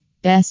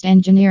Best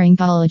Engineering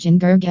College in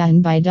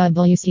Gurgaon by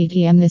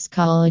WCTM. This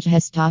college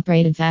has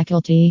top-rated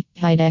faculty,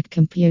 high-tech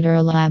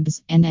computer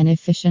labs, and an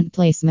efficient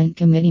placement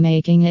committee,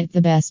 making it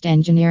the best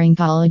engineering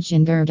college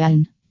in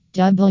Gurgaon.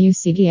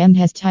 WCTM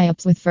has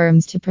tie-ups with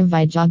firms to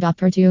provide job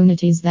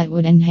opportunities that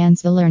would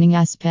enhance the learning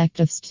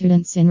aspect of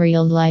students in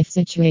real-life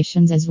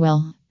situations as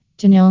well.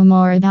 To know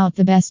more about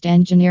the best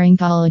engineering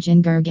college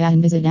in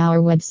Gurgaon, visit our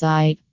website.